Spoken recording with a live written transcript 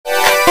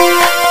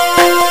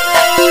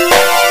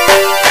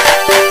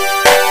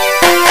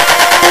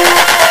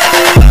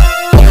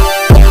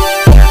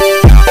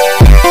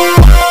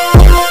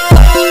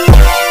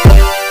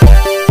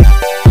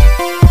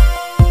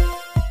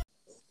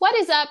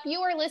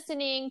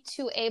listening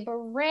to a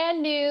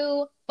brand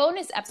new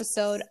bonus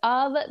episode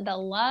of the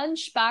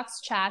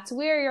Lunchbox Chats.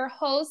 We are your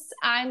hosts.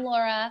 I'm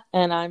Laura.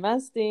 And I'm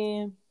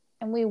Esty.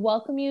 And we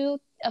welcome you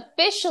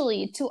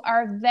officially to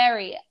our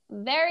very,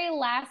 very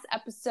last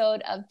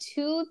episode of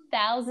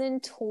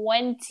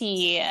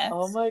 2020.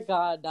 Oh my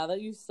God. Now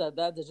that you said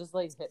that, it just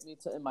like hit me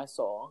in my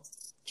soul.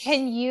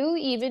 Can you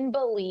even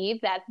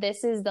believe that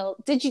this is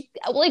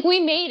we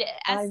made it,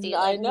 Esty.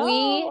 I know.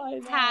 We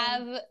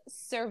have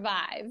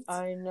survived.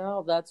 I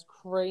know. That's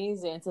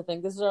crazy. And to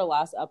think this is our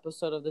last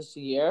episode of this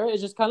year, it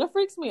just kind of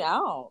freaks me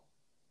out.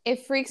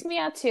 It freaks me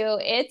out too.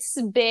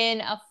 It's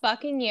been a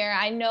fucking year.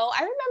 I know. I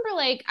remember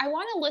I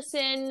want to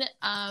listen.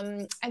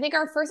 I think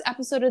our first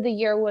episode of the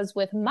year was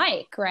with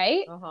Mike,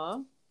 right? Uh-huh.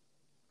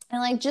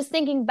 And just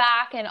thinking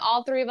back, and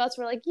all three of us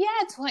were like, yeah,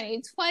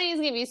 2020 is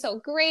going to be so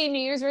great, New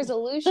Year's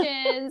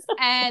resolutions.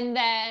 And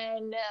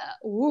then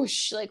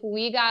whoosh,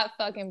 we got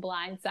fucking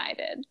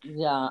blindsided.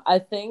 Yeah, I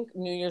think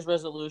New Year's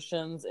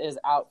resolutions is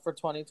out for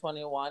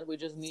 2021. We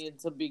just need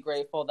to be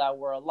grateful that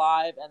we're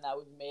alive and that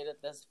we've made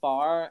it this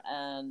far.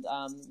 And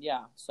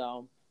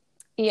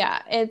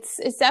Yeah, it's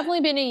definitely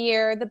been a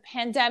year. The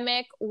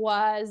pandemic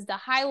was the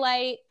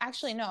highlight.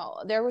 Actually, no,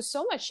 there was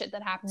so much shit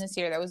that happened this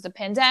year. There was the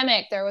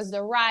pandemic, there was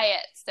the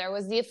riots, there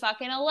was the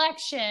fucking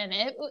election.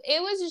 It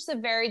was just a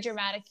very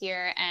dramatic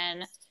year,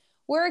 and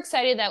we're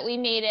excited that we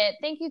made it.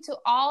 Thank you to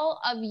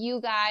all of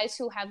you guys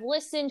who have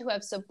listened, who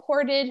have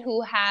supported,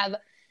 who have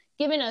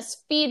given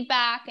us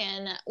feedback,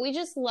 and we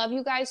just love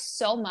you guys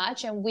so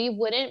much, and we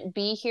wouldn't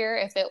be here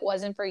if it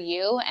wasn't for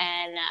you.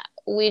 And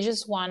we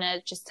just want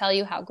to tell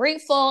you how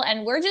grateful,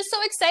 and we're just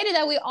so excited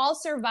that we all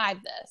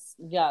survived this.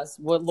 Yes,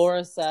 what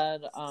Laura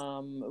said,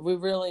 we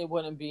really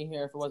wouldn't be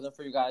here if it wasn't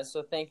for you guys.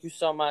 So thank you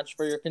so much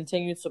for your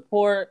continued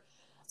support.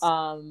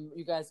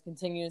 You guys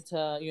continue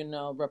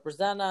to,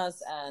 represent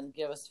us and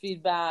give us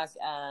feedback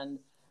and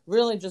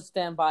really just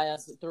stand by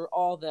us through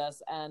all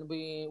this. And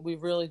we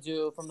really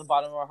do, from the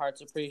bottom of our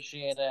hearts,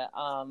 appreciate it.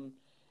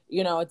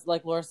 It's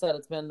like Laura said,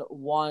 it's been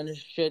one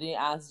shitty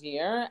ass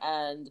year,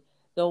 and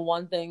the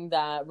one thing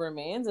that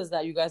remains is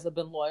that you guys have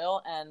been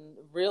loyal, and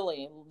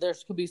really there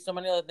could be so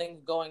many other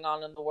things going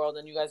on in the world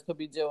and you guys could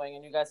be doing,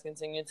 and you guys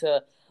continue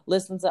to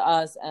listen to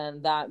us,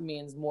 and that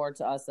means more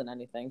to us than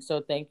anything.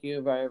 So thank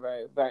you very,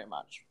 very, very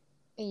much.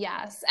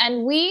 Yes.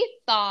 And we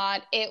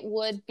thought it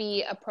would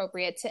be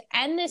appropriate to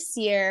end this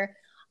year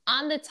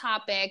on the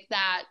topic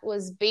that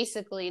was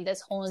basically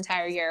this whole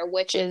entire year,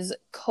 which is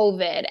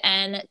COVID.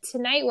 And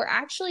tonight we're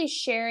actually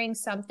sharing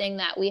something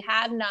that we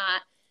have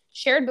not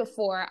shared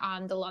before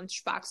on the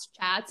Lunchbox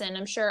Chats, and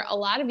I'm sure a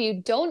lot of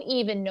you don't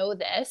even know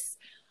this,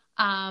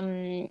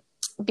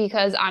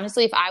 because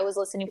honestly, if I was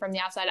listening from the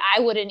outside,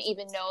 I wouldn't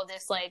even know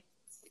this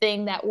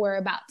thing that we're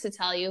about to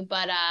tell you.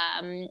 But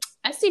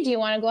Esty, do you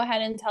want to go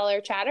ahead and tell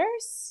our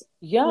chatters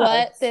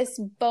what this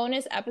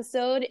bonus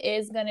episode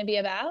is going to be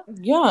about?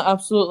 Yeah,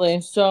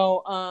 absolutely.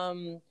 So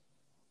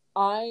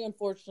I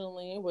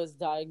unfortunately was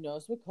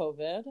diagnosed with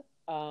COVID.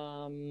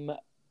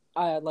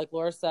 Like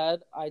Laura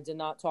said, I did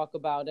not talk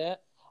about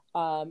it.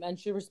 And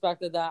she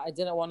respected that. I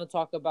didn't want to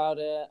talk about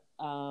it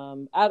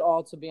at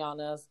all, to be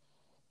honest.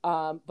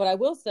 But I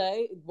will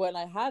say, when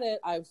I had it,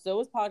 I still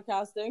was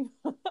podcasting.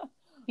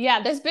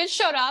 Yeah, this bitch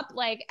showed up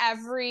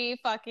every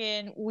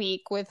fucking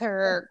week with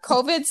her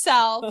COVID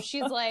self.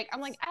 She's like,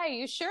 I'm like, hey,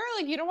 you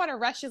sure? You don't want to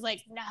rush? She's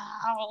like, no.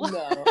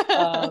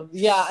 No.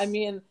 Yeah, I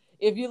mean,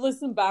 if you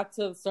listen back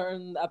to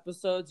certain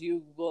episodes,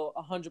 you will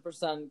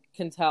 100%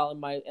 can tell in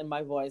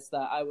my voice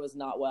that I was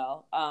not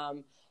well.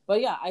 But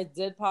yeah, I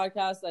did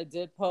podcast, I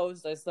did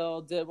post, I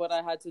still did what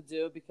I had to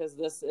do because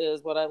this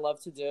is what I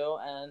love to do.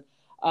 And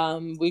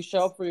we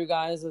show up for you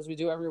guys as we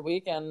do every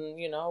week, and,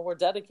 we're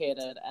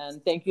dedicated.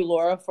 And thank you,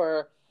 Laura,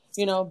 for,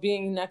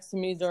 being next to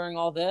me during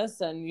all this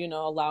and,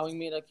 allowing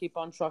me to keep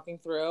on trucking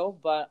through.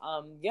 But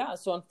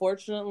so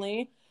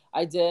unfortunately,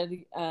 I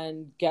did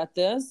and get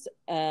this.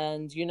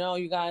 And,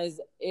 you guys,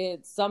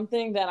 it's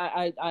something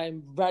that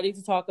I'm ready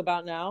to talk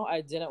about now. I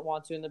didn't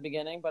want to in the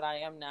beginning, but I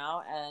am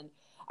now. And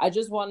I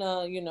just want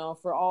to,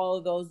 for all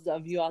of those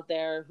of you out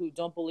there who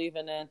don't believe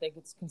in it and think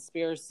it's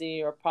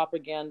conspiracy or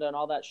propaganda and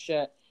all that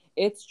shit,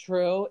 it's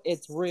true,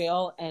 it's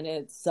real, and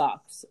it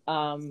sucks.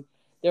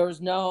 There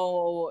was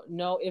no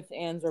ifs,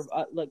 ands, or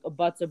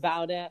buts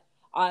about it.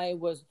 I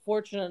was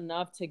fortunate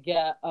enough to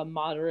get a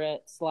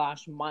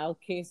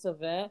moderate/mild case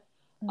of it,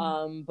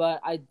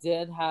 but I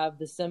did have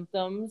the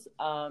symptoms,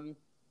 and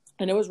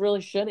it was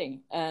really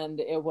shitty, and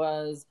it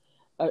was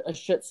a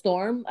shit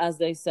storm, as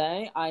they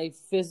say. I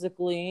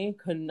physically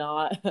could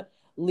not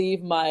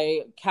leave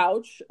my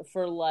couch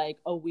for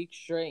a week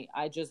straight.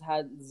 I just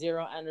had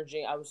zero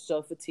energy. I was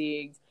so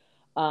fatigued.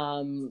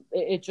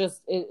 It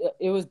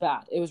was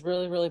bad. It was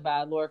really, really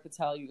bad. Laura could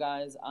tell you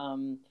guys.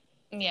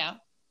 Yeah,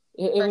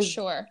 it was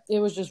sure. It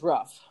was just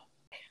rough.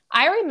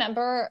 I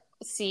remember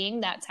seeing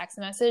that text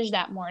message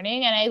that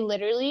morning, and I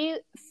literally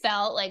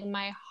felt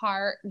my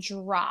heart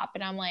drop,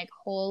 and I'm like,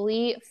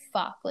 holy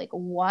fuck,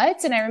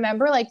 what? And I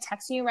remember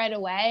texting you right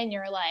away, and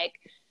you're like,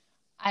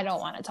 I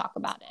don't want to talk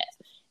about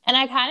it. And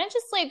I kind of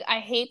just like, I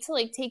hate to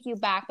like take you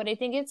back, but I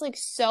think it's like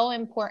so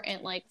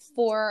important, like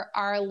for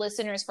our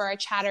listeners, for our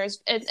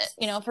chatters,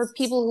 you know, for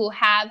people who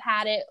have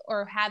had it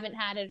or haven't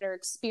had it or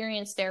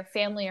experienced their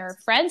family or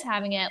friends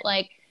having it,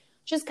 like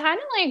just kind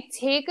of like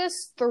take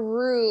us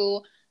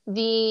through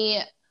the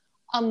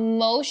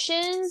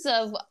emotions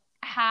of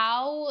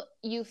how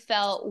you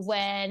felt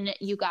when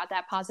you got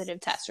that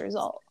positive test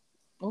result.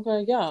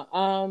 Okay, yeah.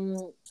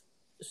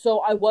 So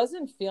I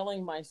wasn't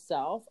feeling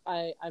myself.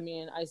 I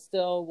mean, I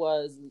still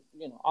was,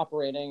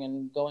 operating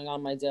and going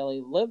on my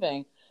daily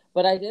living,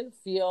 but I didn't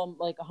feel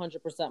like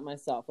 100%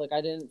 myself. Like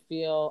I didn't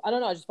feel, I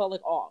don't know, I just felt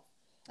like off.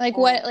 Like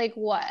And what? Like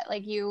what?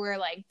 Like you were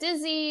like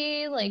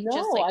dizzy, like just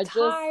no, like I just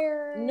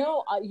tired.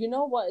 no, you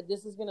know what?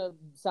 This is gonna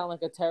sound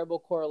like a terrible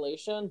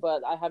correlation,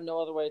 but I have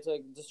no other way to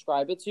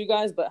describe it to you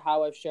guys, but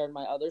how I've shared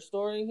my other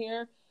story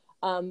here.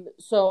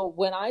 So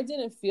when I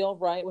didn't feel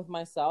right with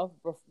myself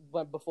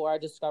before I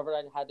discovered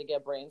I had to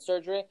get brain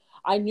surgery,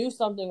 I knew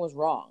something was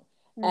wrong,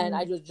 and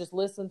I Mm. just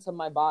listened to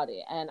my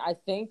body. And I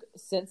think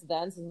since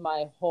then, since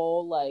my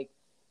whole like,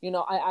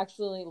 I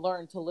actually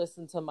learned to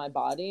listen to my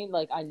body.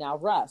 Like I now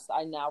rest,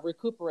 I now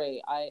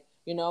recuperate,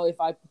 if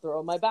I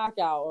throw my back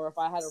out or if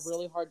I had a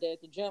really hard day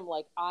at the gym,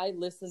 like I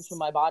listen to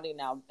my body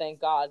now.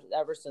 Thank God,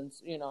 ever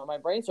since, my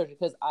brain surgery,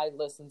 because I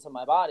listened to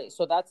my body.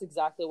 So that's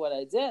exactly what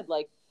I did.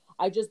 Like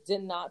I just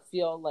did not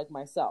feel like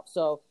myself.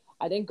 So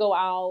I didn't go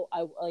out.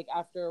 I like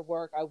after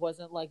work, I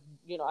wasn't like,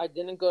 I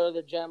didn't go to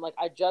the gym. Like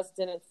I just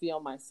didn't feel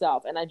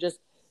myself. And I just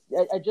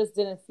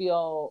didn't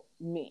feel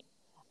me.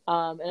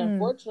 And Mm.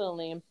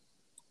 unfortunately,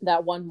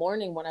 that one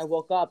morning when I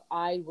woke up,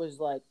 I was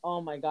like,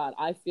 oh my God,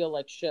 I feel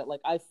like shit.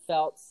 Like I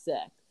felt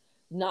sick,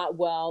 not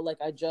well.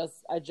 Like I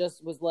just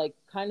was like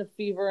kind of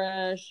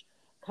feverish,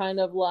 kind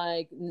of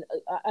like,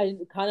 I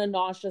kind of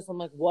nauseous. I'm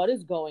like, what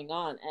is going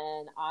on?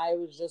 And I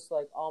was just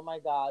like, oh my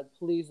God,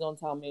 please don't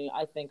tell me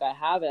I think I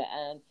have it.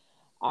 And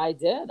I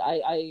did.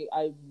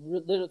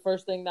 The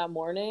first thing that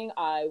morning,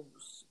 I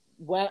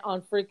went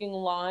on freaking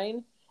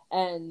line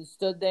and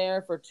stood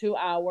there for 2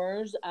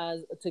 hours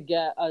as to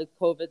get a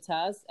COVID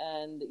test.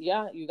 And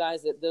yeah, you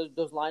guys,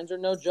 those lines are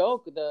no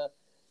joke. The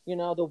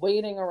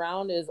waiting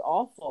around is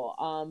awful.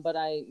 But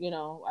I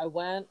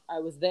went, I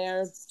was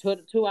there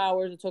 2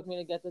 hours. It took me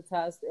to get the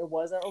test. It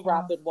wasn't a Wow.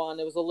 rapid one.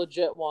 It was a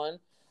legit one.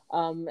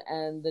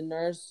 And the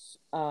nurse,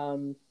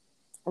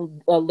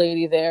 a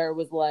lady there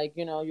was like,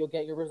 you'll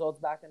get your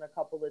results back in a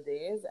couple of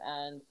days.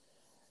 And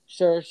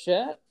sure as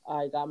shit,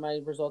 I got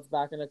my results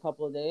back in a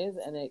couple of days,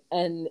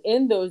 and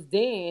in those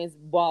days,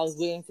 while I was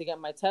waiting to get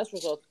my test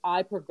results,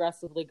 I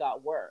progressively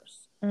got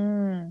worse.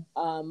 Mm.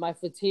 My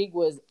fatigue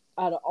was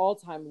at an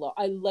all-time low.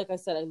 Like I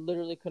said, I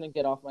literally couldn't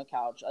get off my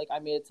couch. Like I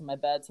made it to my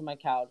bed, to my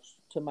couch,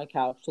 to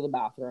the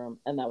bathroom,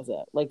 and that was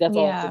it. Like that's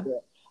all I could Yeah. do.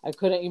 I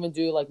couldn't even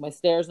do like my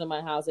stairs in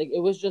my house. Like it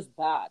was just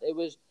bad. I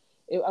was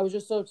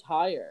just so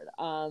tired.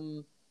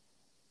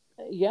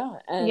 Yeah,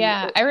 and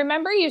Yeah. I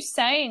remember you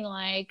saying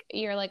like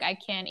you're like I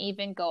can't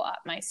even go up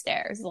my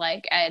stairs.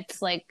 Like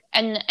it's like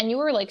and you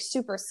were like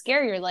super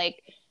scared. You're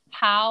like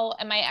how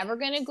am I ever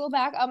going to go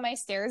back up my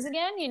stairs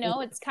again? You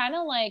know, it's kind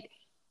of like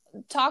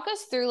talk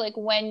us through like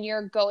when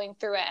you're going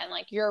through it and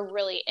like you're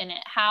really in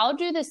it. How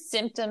do the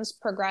symptoms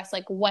progress?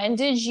 Like when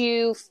did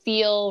you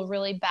feel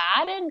really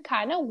bad and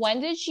kind of when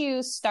did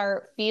you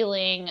start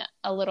feeling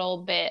a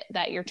little bit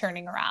that you're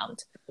turning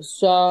around?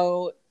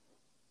 so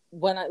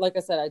when like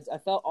I said, I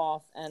felt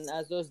off, and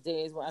as those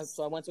days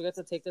so I went to get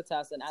to take the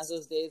test, and as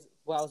those days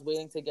while I was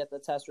waiting to get the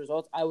test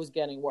results, I was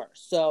getting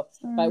worse. So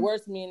by Mm.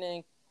 worse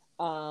meaning,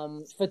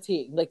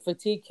 fatigue. Like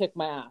fatigue kicked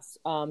my ass.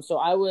 So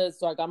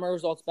I got my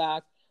results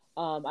back.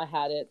 I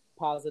had it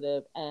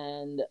positive,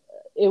 and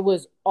it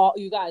was all,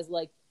 you guys,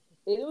 like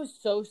it was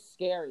so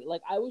scary.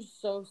 Like I was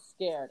so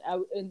scared.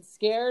 And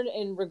scared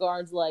in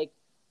regards like,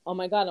 oh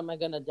my God, am I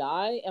gonna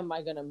die? Am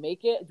I gonna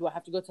make it? Do I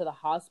have to go to the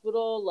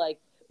hospital? Like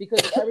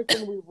because of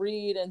everything we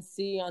read and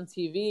see on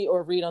TV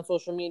or read on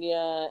social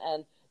media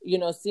and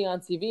see on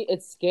TV,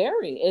 it's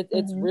scary. It's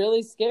Mm-hmm.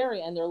 really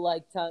scary, and they're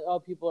like telling, oh,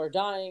 people are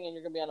dying, and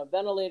you're gonna be on a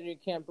ventilator, you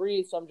can't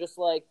breathe. So I'm just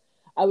like,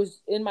 I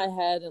was in my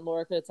head, and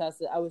Laura could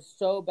attest it. I was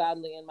so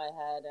badly in my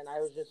head, and I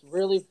was just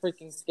really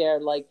freaking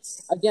scared. Like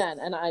again,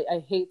 and I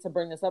hate to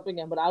bring this up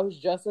again, but I was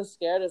just as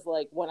scared as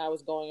like when I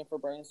was going in for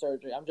brain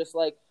surgery. I'm just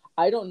like,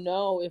 I don't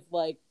know if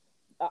like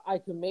I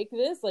can make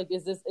this. Like,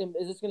 is this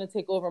going to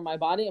take over my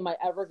body? Am I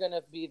ever going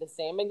to be the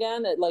same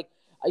again? Like,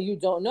 you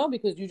don't know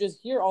because you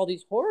just hear all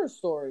these horror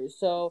stories.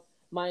 So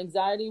my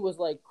anxiety was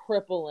like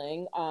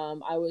crippling.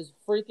 I was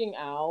freaking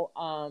out.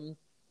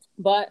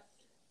 But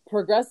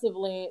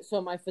progressively,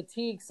 so my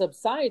fatigue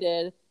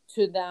subsided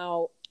to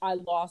now I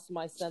lost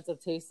my sense of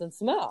taste and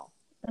smell.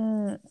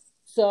 Mm.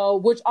 So,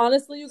 which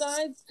honestly, you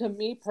guys, to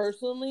me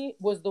personally,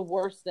 was the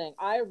worst thing.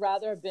 I'd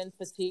rather have been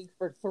fatigued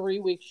for 3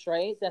 weeks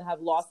straight than have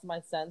lost my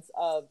sense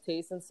of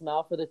taste and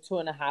smell for the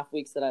 2.5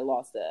 weeks that I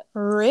lost it.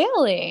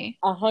 Really?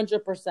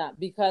 100%.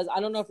 Because I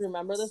don't know if you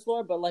remember this,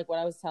 Laura, but like what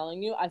I was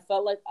telling you, I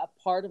felt like a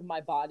part of my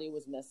body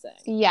was missing.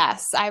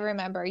 Yes, I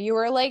remember. You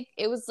were like,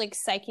 it was like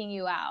psyching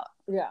you out.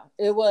 Yeah,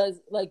 it was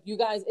like you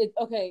guys.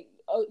 Okay.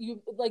 oh,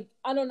 you like,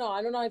 I don't know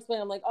how to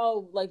explain. I'm like,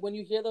 oh, like when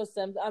you hear those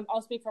symptoms,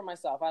 I'll speak for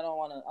myself. I don't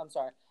want to. I'm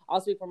sorry.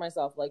 I'll speak for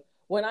myself. Like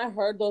when I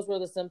heard those were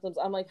the symptoms,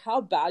 I'm like,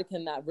 how bad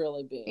can that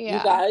really be? You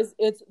Yeah. guys,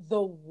 it's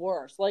the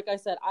worst. Like I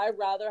said, I'd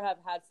rather have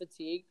had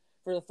fatigue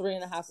for the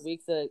 3.5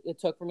 weeks that it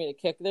took for me to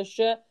kick this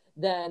shit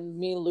than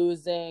me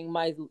losing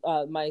my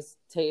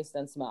taste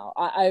and smell.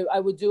 I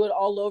would do it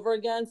all over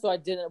again, so I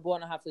didn't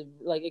want to have to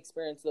like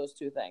experience those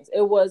two things.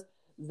 It was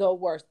the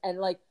worst. And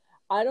like,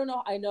 I don't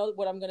know. I know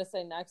what I'm going to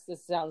say next.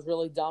 This sounds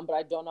really dumb, but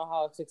I don't know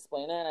how to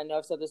explain it. And I know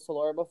I've said this to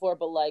Laura before,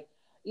 but like,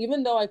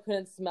 even though I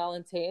couldn't smell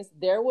and taste,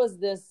 there was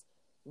this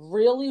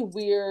really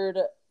weird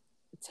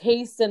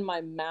taste in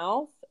my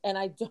mouth. And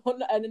I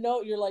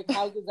know you're like,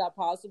 how is that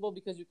possible?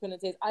 Because you couldn't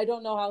taste. I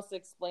don't know how to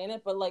explain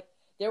it, but like,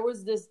 there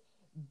was this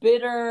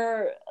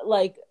bitter,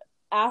 like,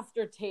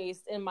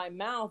 aftertaste in my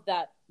mouth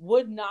that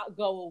would not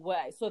go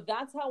away. So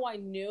that's how I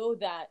knew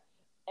that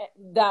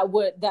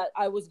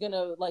I was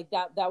gonna like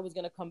that was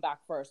gonna come back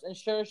first. And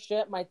sure as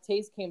shit, my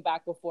taste came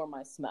back before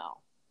my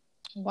smell.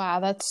 Wow,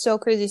 that's so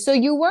crazy. So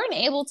you weren't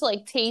able to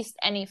like taste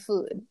any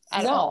food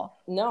at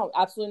all? No,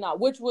 absolutely not.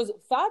 Which was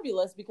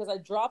fabulous because I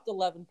dropped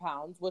 11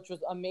 pounds, which was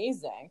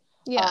amazing.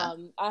 Yeah.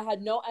 I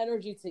had no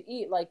energy to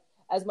eat. Like,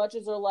 as much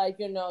as they're like,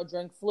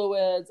 drink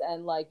fluids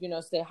and like,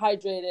 stay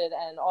hydrated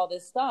and all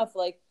this stuff,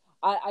 like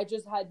I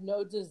just had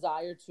no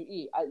desire to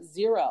eat.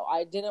 Zero.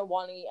 I didn't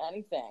want to eat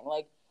anything.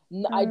 Like,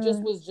 I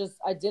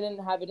I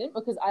didn't have it in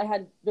because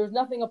there's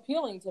nothing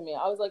appealing to me.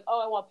 I was like, oh,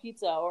 I want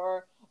pizza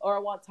or I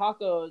want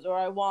tacos or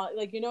I want,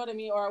 like, you know what I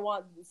mean? Or I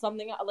want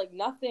something like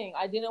nothing.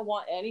 I didn't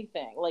want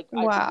anything. Like,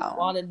 I just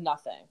wanted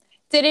nothing.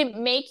 Did it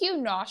make you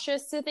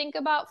nauseous to think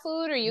about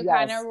food, or you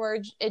kind of were,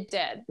 it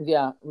did?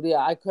 Yeah.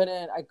 I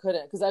couldn't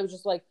because I was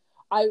just like,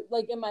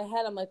 in my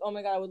head, I'm like, oh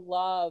my God, I would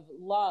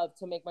love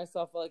to make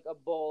myself like a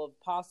bowl of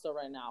pasta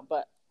right now.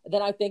 But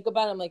then I think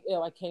about it, I'm like,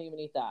 I can't even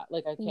eat that.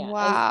 Like, I can't.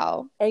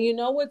 Wow. And you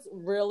know what's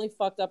really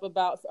fucked up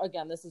about,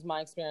 again, this is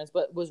my experience,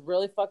 but was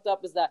really fucked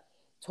up is that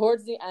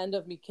towards the end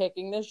of me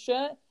kicking this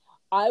shit,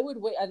 I would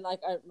wait, and like,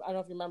 I don't know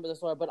if you remember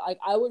this, Laura, but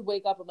I would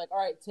wake up, I'm like, all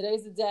right,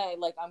 today's the day,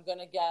 like, I'm going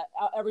to get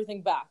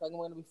everything back. Like, I'm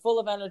going to be full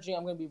of energy.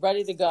 I'm going to be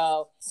ready to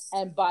go.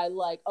 And by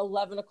like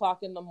 11 o'clock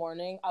in the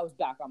morning, I was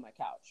back on my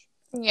couch.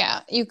 Yeah,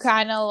 you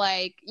kind of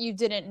like, you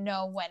didn't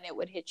know when it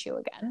would hit you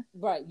again.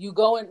 Right. You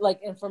go in, like,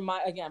 and from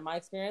my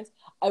experience,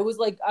 I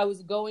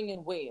was going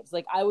in waves.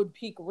 Like, I would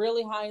peak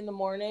really high in the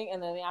morning,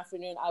 and then in the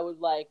afternoon, I would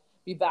like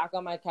be back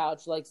on my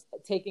couch, like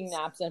taking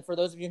naps. And for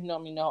those of you who know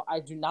me, know I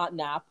do not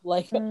nap.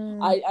 Like,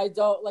 I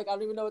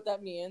don't even know what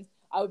that means.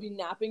 I would be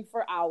napping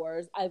for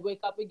hours. I'd wake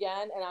up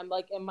again, and I'm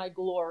like in my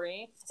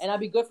glory, and I'd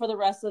be good for the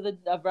rest of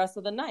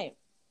the night.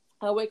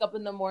 I wake up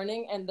in the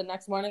morning and the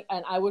next morning,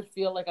 and I would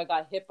feel like I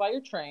got hit by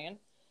a train.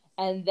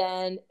 And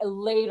then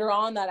later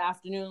on that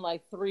afternoon,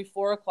 like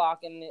 3-4 o'clock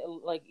in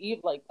late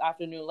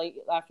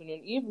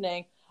afternoon,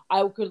 evening,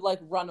 I could like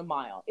run a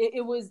mile.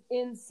 It was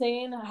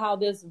insane how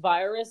this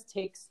virus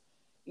takes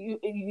you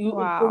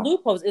the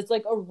loopholes. It's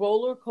like a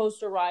roller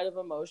coaster ride of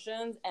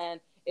emotions. And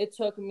it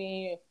took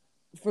me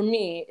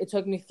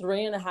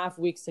 3.5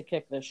 weeks to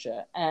kick this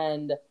shit.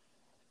 And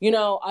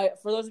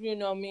for those of you who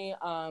know me,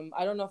 I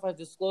don't know if I've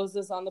disclosed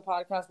this on the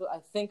podcast, but I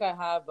think I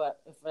have. But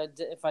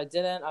if I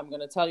didn't, I'm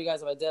going to tell you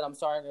guys. If I did, I'm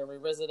sorry. I'm going to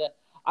revisit it.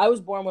 I was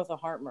born with a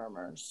heart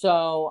murmur.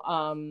 So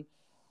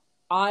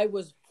I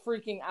was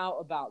freaking out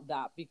about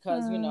that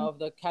because, of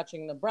the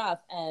catching the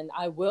breath. And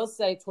I will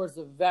say towards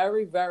the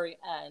very, very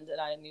end, and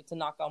I need to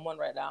knock on one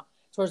right now,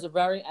 towards the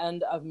very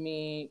end of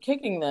me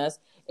kicking this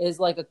is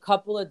like a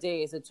couple of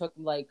days. It took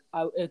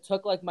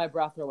like my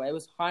breath away. It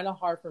was kind of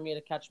hard for me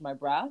to catch my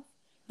breath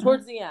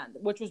towards the end,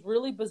 which was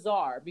really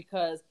bizarre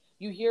because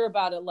you hear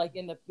about it like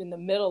in the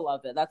middle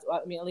of it. At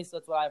least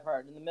that's what I've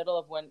heard. In the middle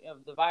of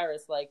the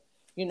virus, like,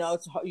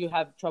 you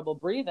have trouble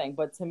breathing.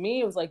 But to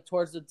me, it was like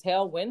towards the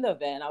tailwind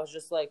of it. And I was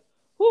just like,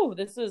 whew,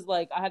 this is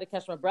like, I had to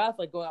catch my breath,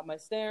 like going up my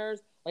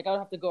stairs. Like I would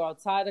have to go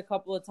outside a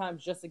couple of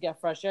times just to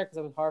get fresh air because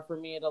it was hard for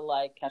me to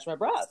like catch my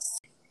breath.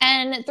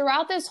 And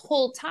throughout this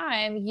whole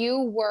time,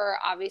 you were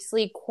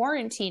obviously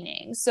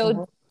quarantining.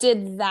 So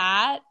did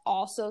that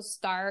also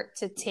start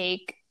to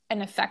take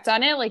an effect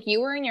on it? Like you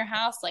were in your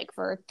house like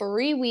for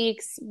 3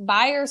 weeks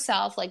by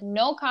yourself, like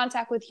no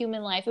contact with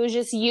human life. It was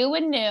just you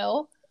and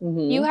New.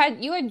 You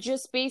had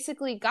just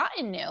basically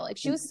gotten New. Like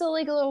she was still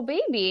like a little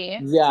baby.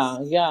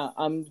 Yeah.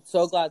 I'm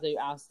so glad that you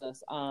asked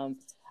this. I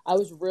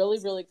was really,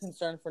 really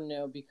concerned for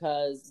New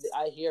because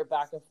I hear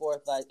back and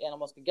forth like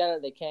animals can get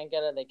it, they can't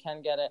get it, they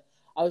can get it.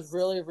 I was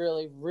really,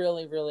 really,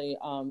 really, really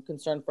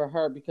concerned for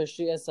her because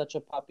she is such a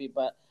puppy.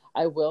 But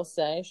I will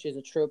say she's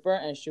a trooper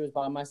and she was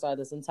by my side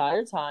this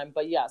entire time.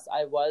 But yes,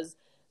 I was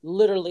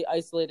literally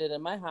isolated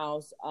in my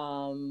house.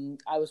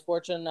 I was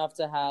fortunate enough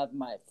to have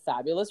my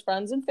fabulous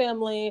friends and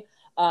family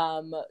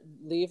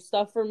leave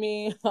stuff for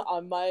me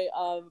on my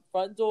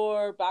front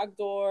door, back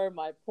door,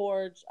 my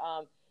porch,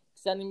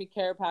 sending me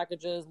care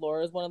packages.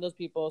 Laura's one of those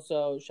people.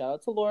 So shout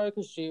out to Laura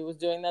because she was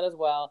doing that as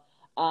well.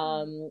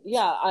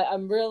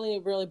 I'm really,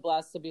 really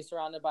blessed to be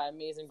surrounded by an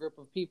amazing group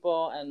of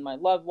people and my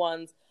loved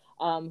ones.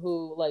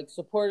 who like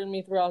supported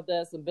me throughout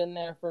this and been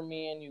there for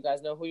me, and you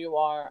guys know who you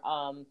are,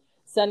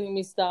 sending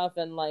me stuff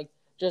and like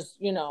just,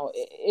 you know,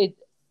 it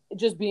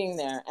just being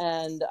there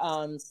and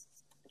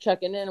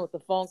checking in with the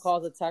phone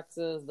calls, the texts,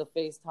 the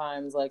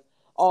FaceTimes, like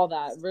all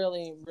that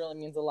really, really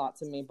means a lot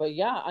to me. But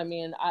yeah, I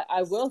mean,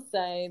 I will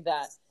say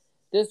that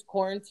this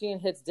quarantine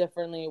hits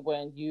differently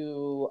when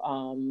you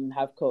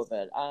have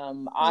COVID.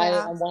 I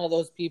am one of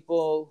those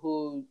people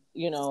who,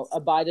 you know,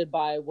 abided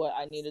by what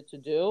I needed to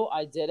do.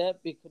 I did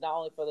it because not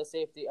only for the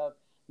safety of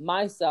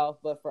myself,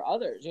 but for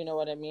others. You know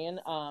what I mean?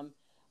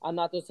 I'm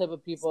not those type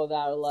of people that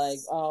are like,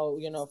 oh,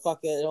 you know, fuck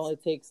it. It only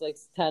takes like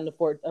 10 to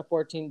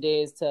 14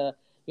 days to,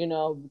 you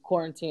know,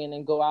 quarantine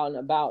and go out and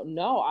about.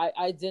 No,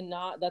 I did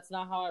not. That's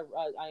not how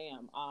I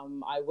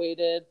am. I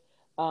waited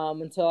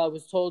until I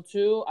was told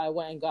to. I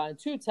went and got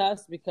 2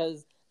 tests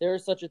because there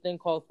is such a thing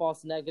called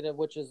false negative,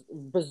 which is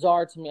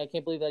bizarre to me. I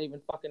can't believe that even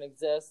fucking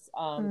exists.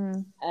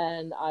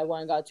 And I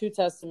went and got 2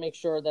 tests to make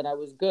sure that I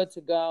was good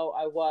to go.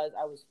 I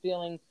was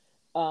feeling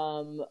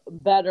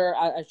better.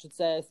 I should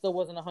say I still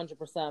wasn't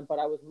 100%, but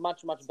I was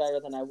much, much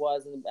better than I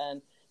was.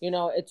 And you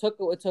know, it took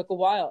a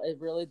while. It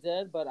really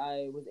did, but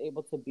I was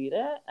able to beat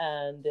it.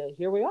 And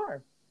here we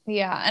are.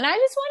 Yeah. And I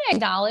just want to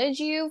acknowledge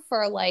you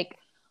for like,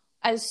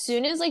 as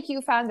soon as like you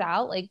found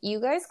out, like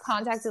you guys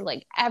contacted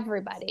like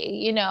everybody,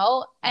 you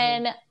know?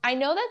 And I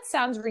know that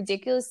sounds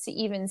ridiculous to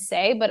even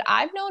say, but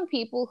I've known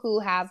people who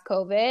have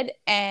COVID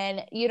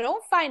and you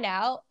don't find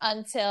out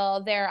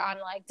until they're on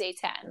like day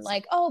 10.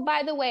 Like, oh,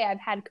 by the way, I've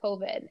had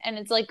COVID. And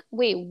it's like,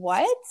 wait,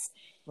 what?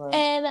 Right.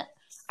 And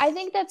I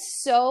think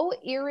that's so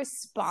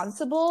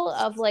irresponsible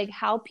of like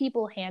how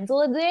people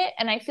handled it.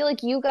 And I feel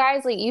like you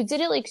guys, like you did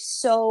it like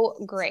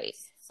so great.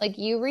 Like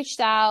you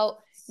reached out,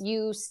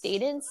 you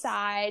stayed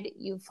inside,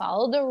 you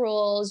followed the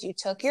rules, you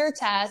took your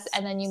test,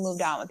 and then you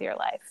moved on with your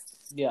life.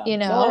 Yeah. You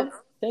know? Well,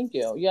 thank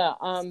you. Yeah.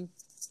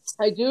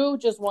 I do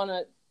just want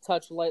to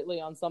touch lightly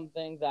on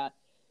something that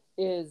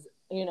is,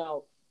 you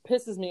know,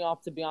 pisses me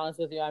off, to be honest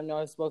with you. I know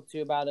I spoke to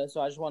you about it, so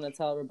I just want to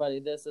tell everybody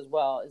this as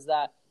well, is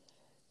that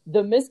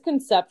the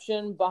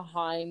misconception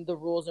behind the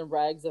rules and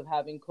regs of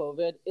having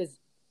COVID is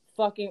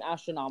fucking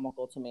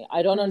astronomical to me.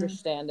 I don't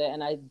understand it,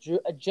 and I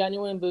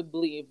genuinely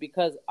believe,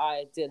 because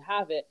I did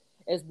have it,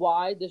 is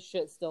why this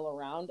shit's still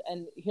around.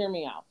 And hear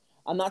me out.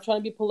 I'm not trying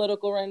to be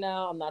political right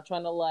now. I'm not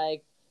trying to,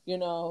 like, you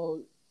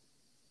know,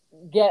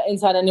 get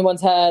inside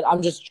anyone's head.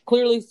 I'm just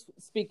clearly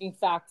speaking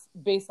facts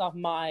based off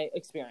my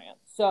experience.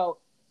 So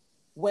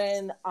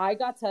when I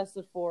got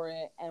tested for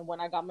it and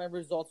when I got my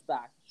results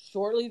back,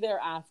 shortly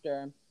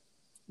thereafter,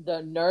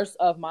 the nurse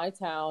of my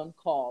town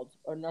called,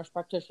 or nurse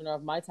practitioner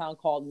of my town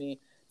called me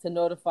to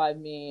notify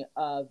me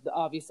of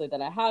obviously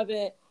that I have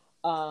it,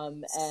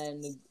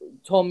 and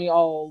told me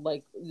all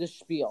like the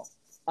spiel.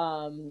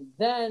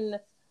 Then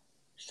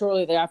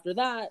shortly thereafter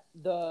that,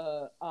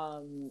 the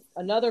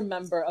another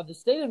member of the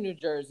state of New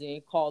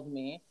Jersey called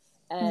me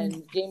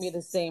and gave me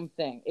the same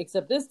thing,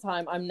 except this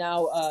time I'm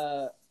now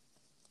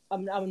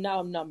I'm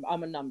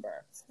a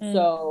number.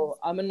 So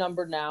I'm a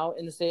number now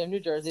in the state of New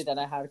Jersey that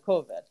I had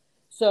COVID.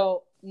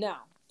 So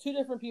now 2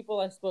 different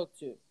people I spoke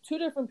to, 2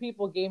 different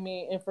people gave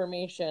me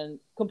information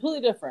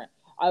completely different.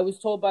 I was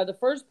told by the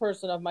first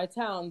person of my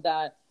town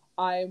that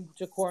I'm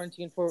to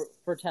quarantine for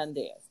 10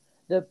 days.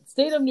 The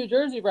state of New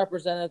Jersey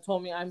representative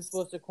told me I'm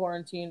supposed to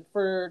quarantine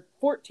for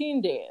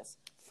 14 days.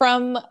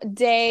 From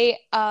day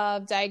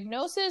of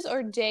diagnosis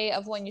or day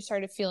of when you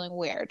started feeling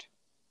weird?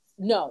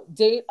 No,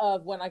 date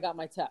of when I got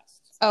my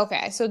test.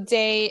 Okay, so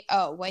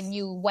when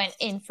you went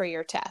in for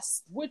your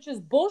test. Which is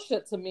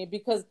bullshit to me,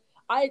 because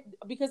I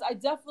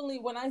definitely,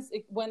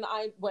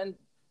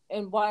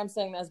 and why I'm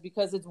saying that is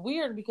because it's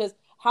weird, because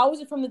how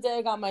is it from the day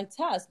I got my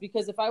test?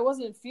 Because if I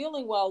wasn't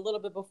feeling well a little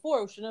bit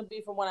before, shouldn't it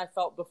be from when I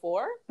felt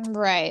before?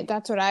 Right.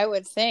 That's what I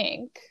would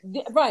think.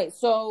 Right.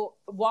 So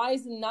why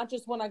is it not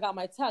just when I got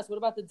my test? What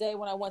about the day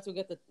when I went to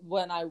get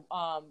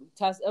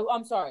test?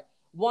 I'm sorry.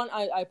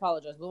 I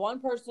apologize.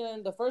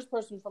 The first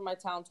person from my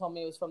town told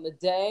me it was from the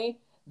day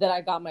that I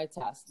got my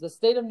test. The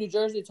state of New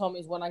Jersey told me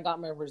is when I got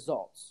my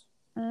results.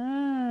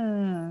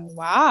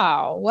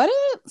 Wow.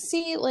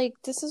 Like,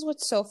 this is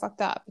what's so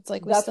fucked up. It's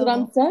like, That's what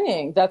I'm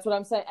saying.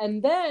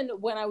 And then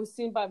when I was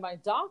seen by my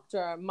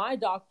doctor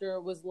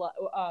was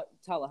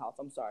telehealth.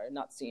 I'm sorry,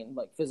 not seen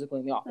like physically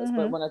in the office,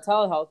 but when I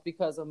telehealth,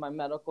 because of my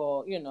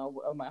medical, you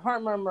know, of my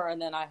heart murmur,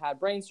 and then I had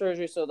brain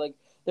surgery. So like,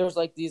 there was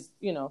like these,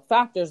 you know,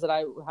 factors that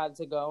I had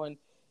to go and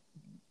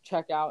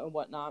check out and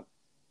whatnot.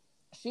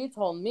 She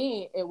told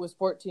me it was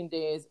 14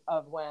 days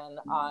of when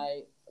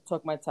I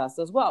took my test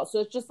as well. So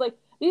it's just like,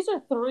 these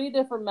are 3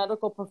 different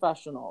medical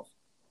professionals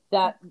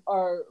that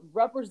are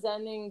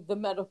representing the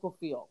medical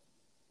field.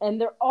 And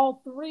they're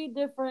all 3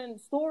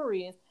 different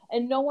stories,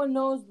 and no one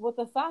knows what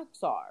the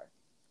facts are.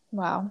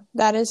 Wow.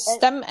 That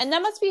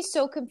must be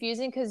so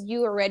confusing, because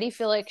you already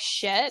feel like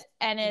shit,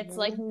 and it's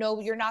like, no,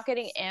 you're not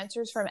getting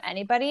answers from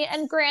anybody.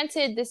 And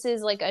granted, this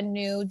is like a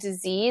new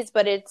disease,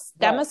 but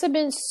that must have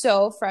been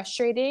so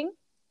frustrating.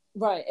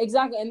 Right,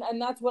 exactly.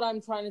 And that's what I'm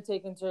trying to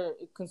take into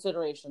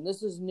consideration.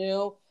 This is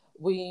new.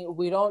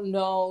 we don't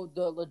know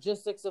the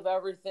logistics of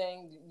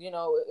everything.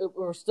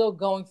 We're still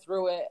going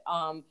through it.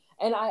 And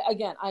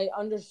I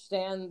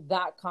understand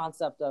that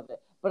concept of it,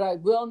 but I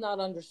will not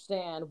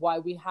understand why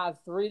we have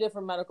three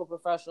different medical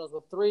professionals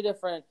with three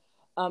different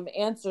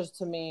answers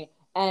to me.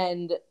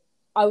 And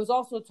I was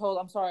also told,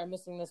 I'm sorry, I'm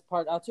missing this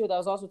part out too. That I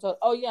was also told,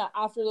 oh yeah,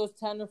 after those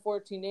 10 or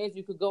 14 days,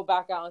 you could go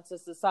back out into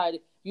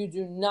society. You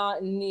do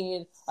not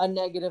need a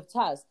negative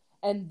test.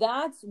 And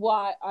that's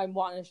why I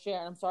want to share.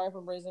 And I'm sorry if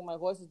I'm raising my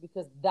voices,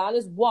 because that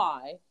is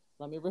why,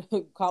 let me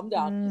calm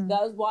down.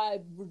 That is why I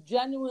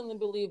genuinely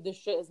believe this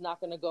shit is not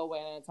going to go away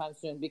anytime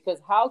soon. Because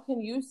how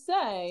can you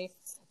say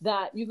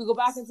that you could go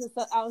back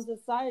out into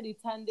society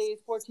 10 days,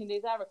 14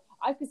 days after?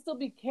 I could still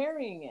be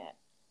carrying it.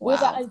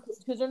 Wow.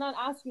 Because they're not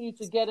asking you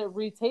to get it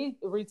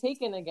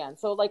retaken again.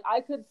 So like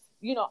I could,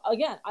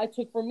 again,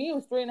 for me, it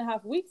was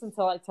 3.5 weeks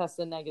until I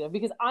tested negative,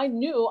 because I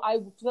knew I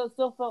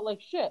still felt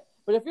like shit.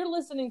 But if you're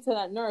listening to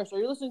that nurse, or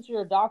you're listening to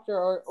your doctor,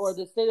 or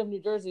the state of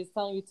New Jersey is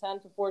telling you 10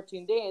 to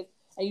 14 days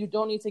and you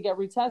don't need to get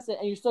retested,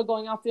 and you're still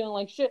going out feeling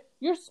like shit,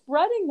 you're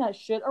spreading that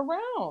shit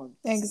around.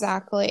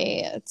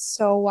 Exactly. It's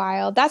so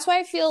wild. That's why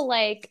I feel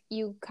like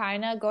you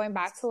kind of, going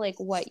back to like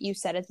what you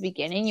said at the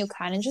beginning, you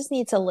kind of just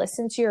need to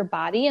listen to your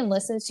body and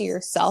listen to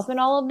yourself in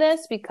all of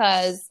this,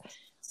 because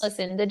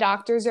listen, the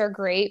doctors are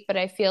great, but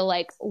I feel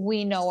like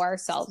we know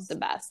ourselves the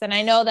best. And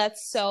I know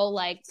that's so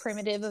like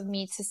primitive of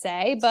me to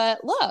say,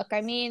 but look,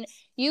 I mean,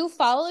 you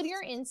followed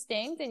your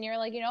instinct and you're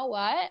like, you know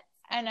what?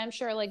 And I'm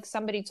sure like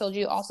somebody told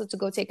you also to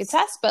go take a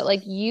test, but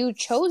like you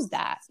chose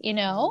that,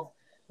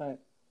 Right.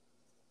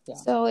 Yeah.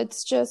 So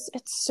it's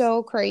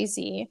so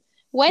crazy.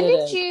 When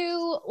did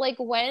you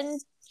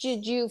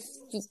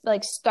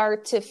like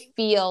start to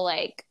feel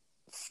like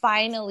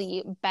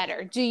finally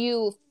better? Do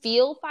you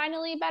feel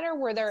finally better?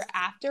 Were there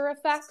after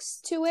effects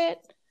to it?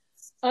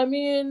 I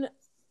mean,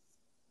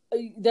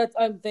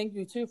 thank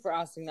you too for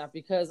asking that,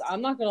 because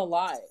I'm not gonna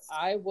lie,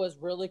 I was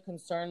really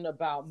concerned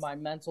about my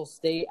mental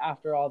state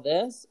after all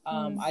this.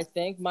 I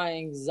think my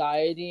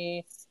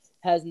anxiety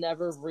has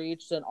never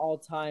reached an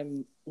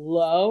all-time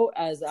low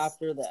as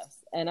after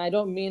this, and I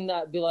don't mean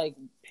that be like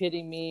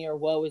pity me or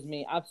woe is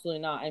me.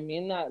 Absolutely not. I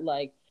mean that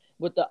like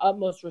with the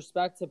utmost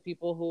respect to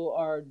people who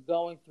are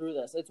going through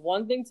this. It's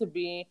one thing to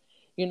be,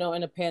 in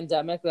a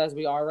pandemic as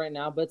we are right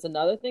now, but it's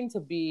another thing to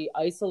be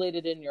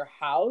isolated in your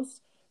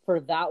house for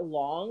that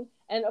long.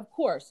 And of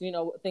course,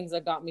 things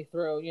that got me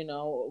through,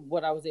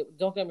 what I was able,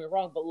 don't get me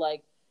wrong, but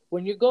like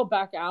when you go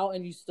back out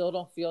and you still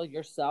don't feel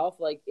yourself,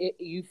 like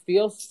you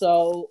feel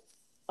so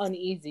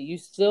uneasy. You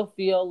still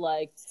feel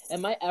like,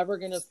 am I ever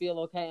going to feel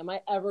okay? Am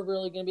I ever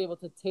really going to be able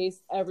to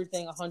taste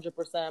everything 100%?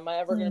 Am I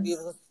ever going to be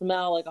able to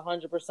smell like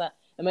 100%?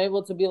 Am I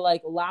able to be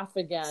like, laugh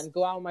again,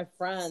 go out with my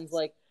friends,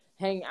 like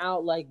hang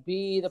out, like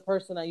be the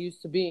person I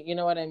used to be? You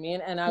know what I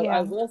mean? And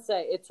I will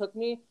say it took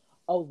me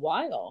a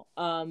while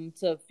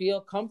to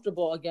feel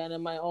comfortable again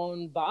in my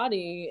own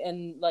body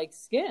and like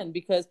skin,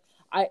 because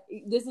I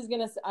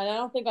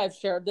don't think I've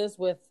shared this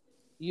with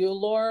you,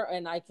 Laura,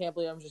 and I can't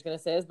believe I'm just gonna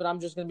say this, but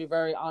I'm just gonna be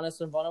very honest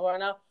and vulnerable right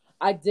now.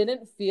 I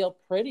didn't feel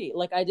pretty.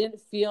 Like I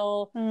didn't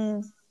feel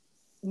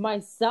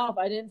myself.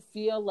 I didn't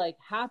feel like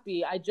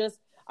happy. I just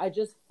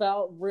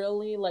felt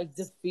really like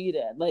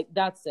defeated. Like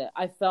that's it.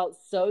 I felt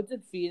so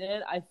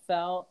defeated. I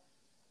felt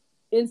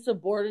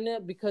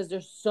insubordinate, because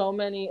there's so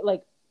many,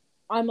 like,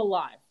 I'm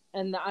alive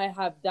and I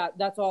have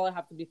that's all I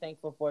have to be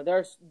thankful for.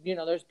 There's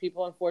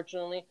people,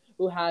 unfortunately,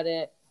 who had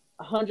it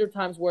 100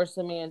 times worse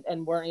than me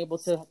and weren't able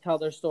to tell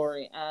their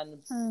story.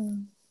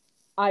 And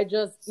I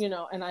just,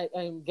 and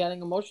I'm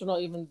getting emotional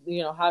even,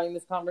 having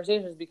these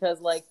conversations, because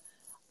like,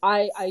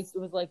 I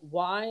was like,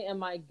 why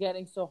am I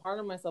getting so hard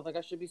on myself? Like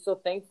I should be so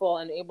thankful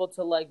and able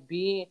to like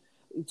be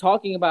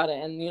talking about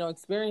it and,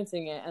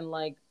 experiencing it. And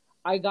like,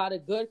 I got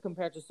it good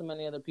compared to so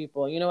many other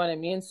people. You know what I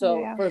mean?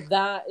 So for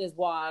that is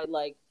why,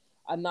 like,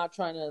 I'm not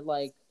trying to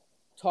like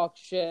talk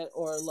shit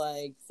or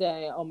like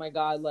say, oh my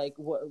God, like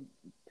what,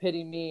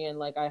 pity me. And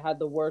like, I had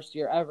the worst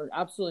year ever.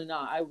 Absolutely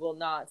not. I will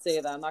not say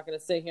that. I'm not going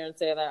to sit here and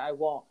say that. I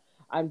won't.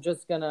 I'm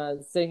just going to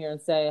sit here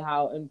and say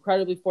how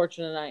incredibly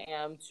fortunate I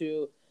am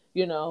to,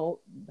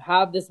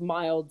 have this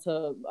mild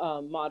to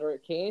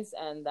moderate case,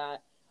 and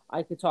that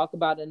I could talk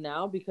about it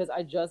now, because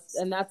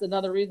and that's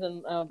another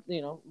reason,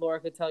 Laura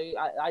could tell you,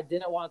 I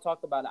didn't want to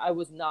talk about it. I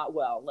was not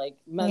well, like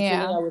mentally,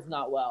 I was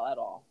not well at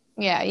all.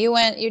 Yeah,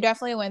 you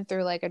definitely went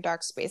through like a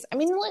dark space. I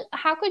mean,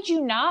 how could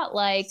you not?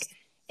 Like,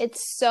 it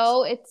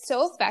so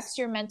affects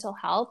your mental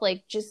health,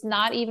 like just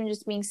not even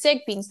just being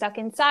sick, being stuck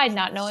inside,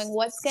 not knowing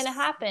what's going to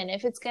happen,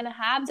 if it's going to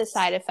have the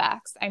side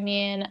effects. I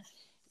mean,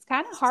 it's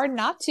kind of hard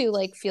not to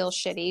like feel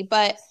shitty.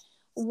 But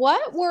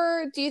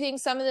do you think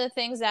some of the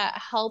things that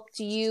helped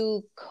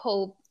you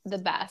cope the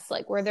best?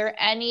 Like, were there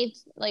any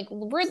like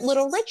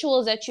little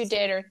rituals that you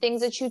did, or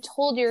things that you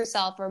told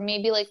yourself, or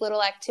maybe like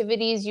little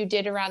activities you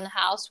did around the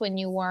house when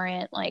you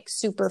weren't like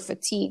super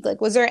fatigued?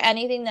 Like, was there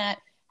anything that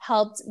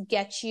helped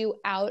get you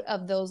out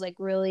of those like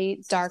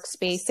really dark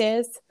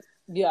spaces?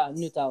 Yeah,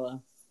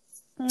 Nutella.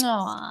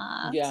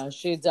 Aww. Yeah,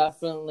 she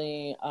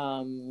definitely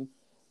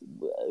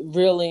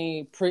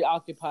really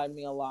preoccupied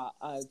me a lot.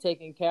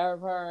 Taking care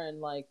of her, and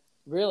like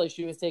really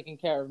she was taking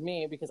care of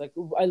me, because like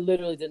I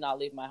literally did not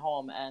leave my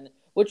home, and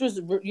which was,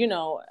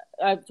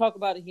 I talk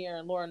about it here,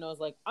 and Laura knows,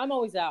 like I'm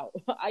always out.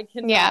 I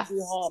cannot be Yes.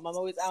 home. I'm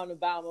always out and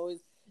about. I'm always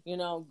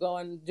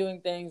going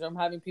doing things, or I'm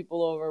having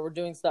people over. We're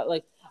doing stuff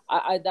like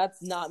I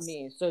that's not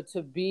me. So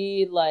to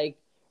be like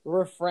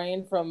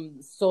refrain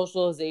from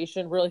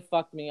socialization really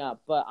fucked me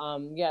up. But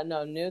yeah,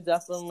 no, New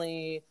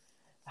definitely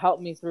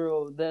helped me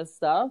through this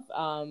stuff.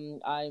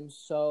 I'm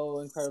so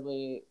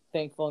incredibly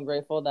thankful and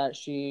grateful that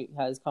she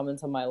has come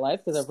into my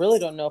life, because I really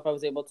don't know if I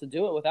was able to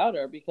do it without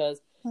her,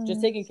 because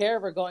just taking care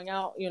of her, going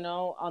out,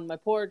 on my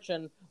porch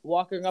and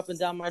walking up and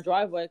down my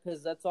driveway,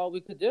 because that's all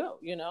we could do,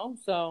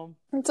 so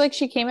It's like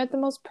she came at the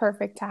most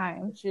perfect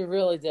time. she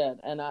really did.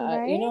 And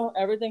Right?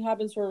 everything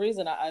happens for a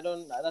reason. I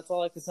don't, that's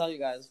all I can tell you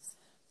guys.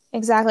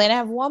 Exactly. And I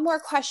have one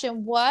more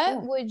question. What Yeah.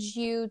 would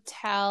you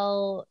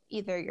tell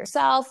either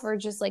yourself or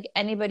just like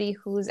anybody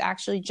who's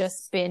actually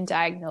just been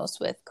diagnosed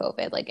with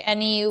COVID? Like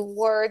any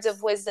words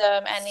of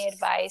wisdom, any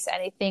advice,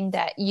 anything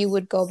that you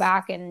would go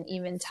back and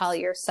even tell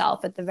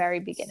yourself at the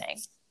very beginning?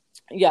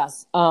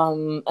 Yes.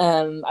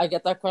 And I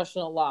get that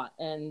question a lot.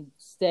 And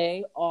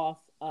stay off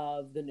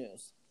of the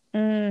news.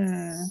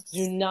 Mm.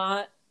 Do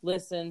not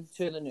listen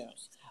to the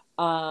news.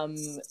 Um,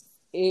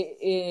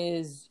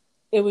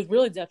 it was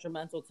really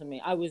detrimental to me.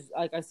 I was,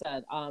 like I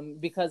said,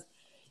 because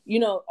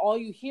all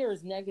you hear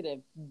is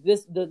negative.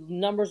 The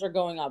numbers are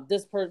going up.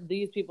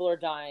 These people are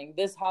dying.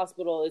 This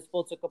hospital is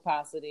full to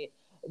capacity.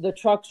 The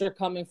trucks are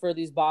coming for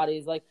these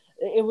bodies. Like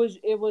it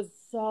was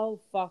so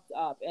fucked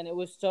up, and it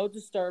was so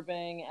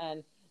disturbing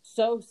and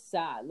so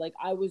sad. Like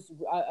I was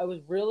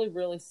really,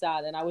 really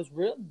sad, and I was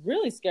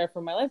really scared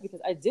for my life, because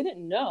I didn't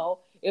know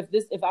if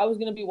I was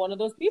going to be one of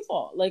those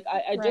people. Like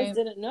I just Right.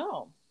 didn't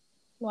know.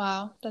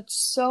 Wow, that's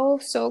so,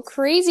 so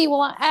crazy.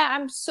 Well,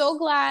 I'm so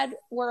glad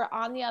we're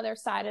on the other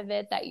side of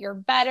it, that you're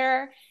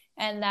better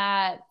and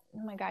that,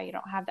 oh my God, you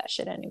don't have that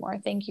shit anymore.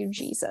 Thank you,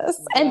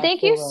 Jesus. And Yeah,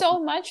 thank you for real. so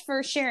much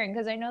for sharing,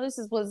 because I know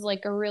was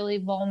like a really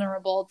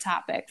vulnerable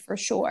topic for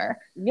sure.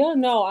 Yeah,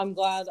 no, I'm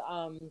glad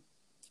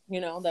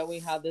that we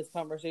had this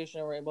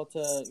conversation and we're able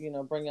to,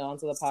 bring it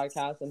onto the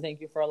podcast. And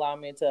thank you for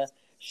allowing me to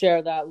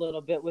share that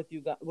little bit with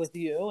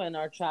you and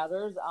our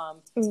chatters.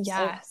 And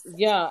Yes.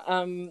 yeah,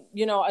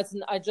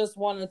 I just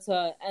wanted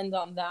to end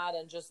on that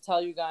and just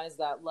tell you guys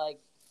that, like,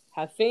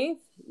 have faith.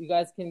 You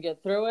guys can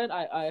get through it.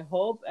 I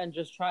hope, and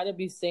just try to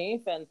be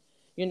safe. And,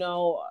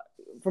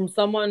 from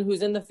someone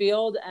who's in the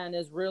field and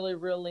is really,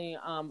 really,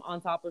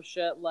 on top of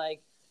shit,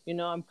 like,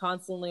 I'm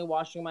constantly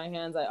washing my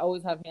hands. I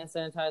always have hand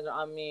sanitizer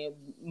on me.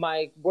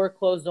 My work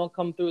clothes don't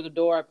come through the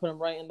door. I put them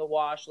right in the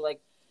wash.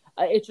 Like,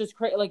 it's just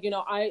crazy. Like,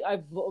 I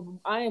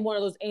am one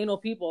of those anal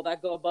people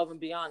that go above and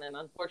beyond, and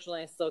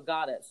unfortunately, I still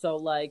got it. So,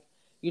 like,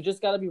 you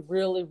just got to be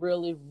really,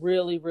 really,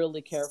 really,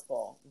 really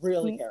careful.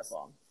 Really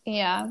careful.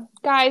 Yeah.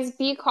 Guys,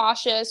 be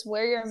cautious,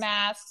 wear your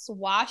masks,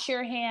 wash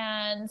your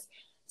hands,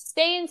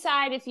 stay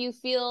inside if you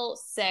feel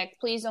sick.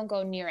 Please don't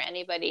go near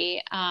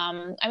anybody.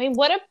 I mean,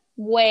 what a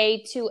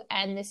way to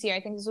end this year.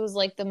 I think this was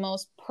like the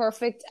most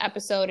perfect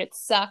episode. It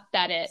sucked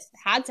that it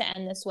had to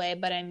end this way,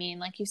 but I mean,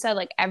 like you said,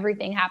 like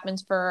everything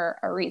happens for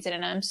a reason.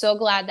 And I'm so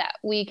glad that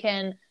we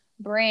can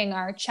bring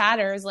our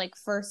chatters like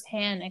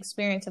firsthand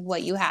experience of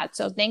what you had.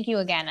 So thank you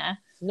again.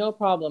 No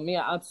problem.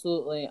 Yeah,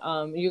 absolutely.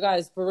 You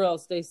guys, for real,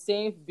 stay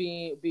safe,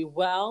 be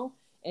well,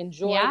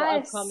 enjoy the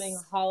upcoming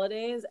Yes.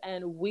 holidays,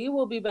 and we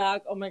will be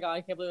back. Oh my God,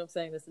 I can't believe I'm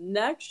saying this.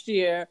 Next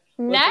year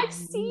with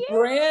Next year?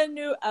 brand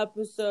new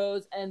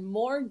episodes and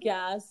more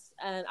guests,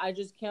 and I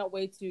just can't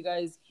wait to you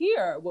guys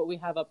hear what we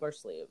have up our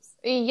sleeves.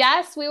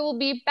 Yes, we will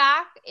be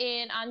back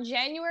on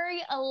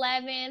January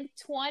 11th,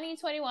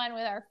 2021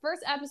 with our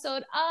first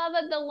episode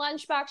of the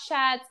Lunchbox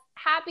Chats.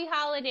 Happy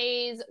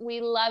holidays.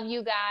 We love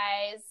you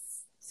guys.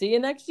 See you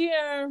next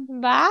year.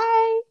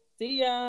 Bye. See ya.